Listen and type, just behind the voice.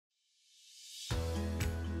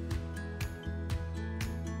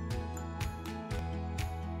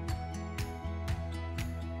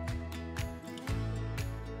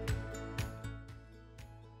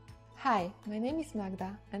Hi, my name is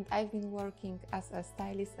Magda and I've been working as a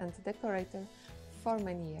stylist and decorator for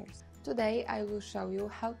many years. Today I will show you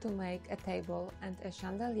how to make a table and a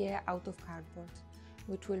chandelier out of cardboard,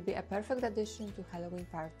 which will be a perfect addition to Halloween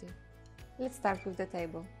party. Let's start with the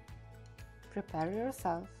table. Prepare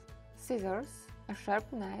yourself scissors, a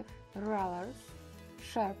sharp knife, rollers,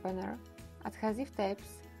 sharpener, adhesive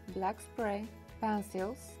tapes, black spray,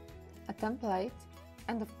 pencils, a template,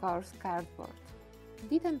 and of course cardboard.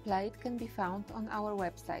 The template can be found on our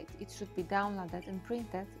website. It should be downloaded and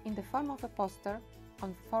printed in the form of a poster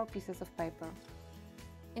on 4 pieces of paper.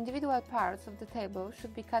 Individual parts of the table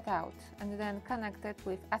should be cut out and then connected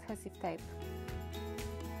with adhesive tape.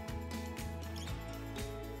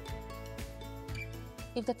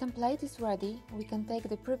 If the template is ready, we can take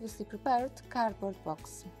the previously prepared cardboard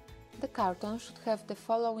box. The carton should have the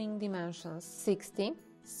following dimensions: 60,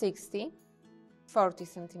 60, 40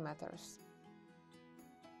 centimeters.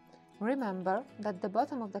 Remember that the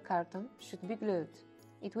bottom of the carton should be glued.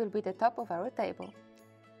 It will be the top of our table.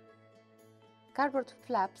 Cardboard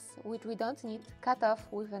flaps, which we don't need, cut off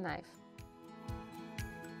with a knife.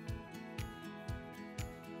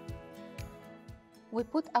 We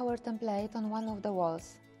put our template on one of the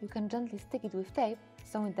walls. You can gently stick it with tape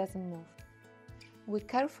so it doesn't move. We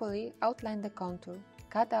carefully outline the contour.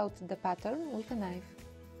 Cut out the pattern with a knife.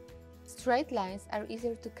 Straight lines are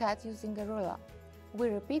easier to cut using a ruler. We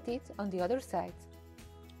repeat it on the other side.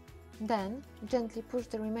 Then, gently push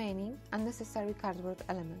the remaining unnecessary cardboard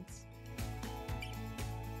elements.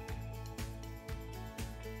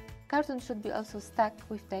 Carton should be also stuck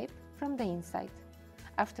with tape from the inside.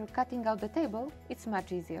 After cutting out the table, it's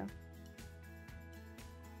much easier.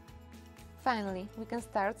 Finally, we can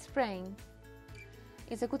start spraying.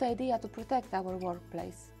 It's a good idea to protect our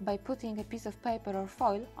workplace by putting a piece of paper or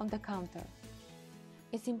foil on the counter.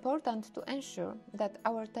 It's important to ensure that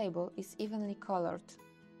our table is evenly colored.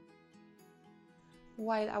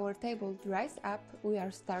 While our table dries up, we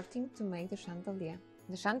are starting to make the chandelier.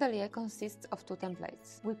 The chandelier consists of 2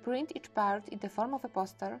 templates. We print each part in the form of a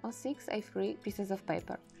poster on 6 A3 pieces of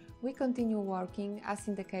paper. We continue working as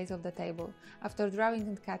in the case of the table. After drawing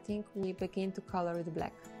and cutting, we begin to color it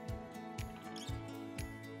black.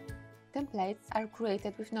 Templates are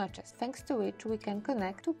created with notches, thanks to which we can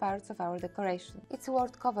connect 2 parts of our decoration. It's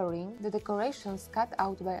worth covering the decorations cut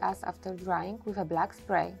out by us after drying with a black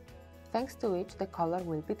spray, thanks to which the color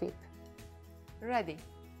will be deep. Ready!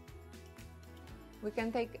 We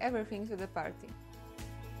can take everything to the party.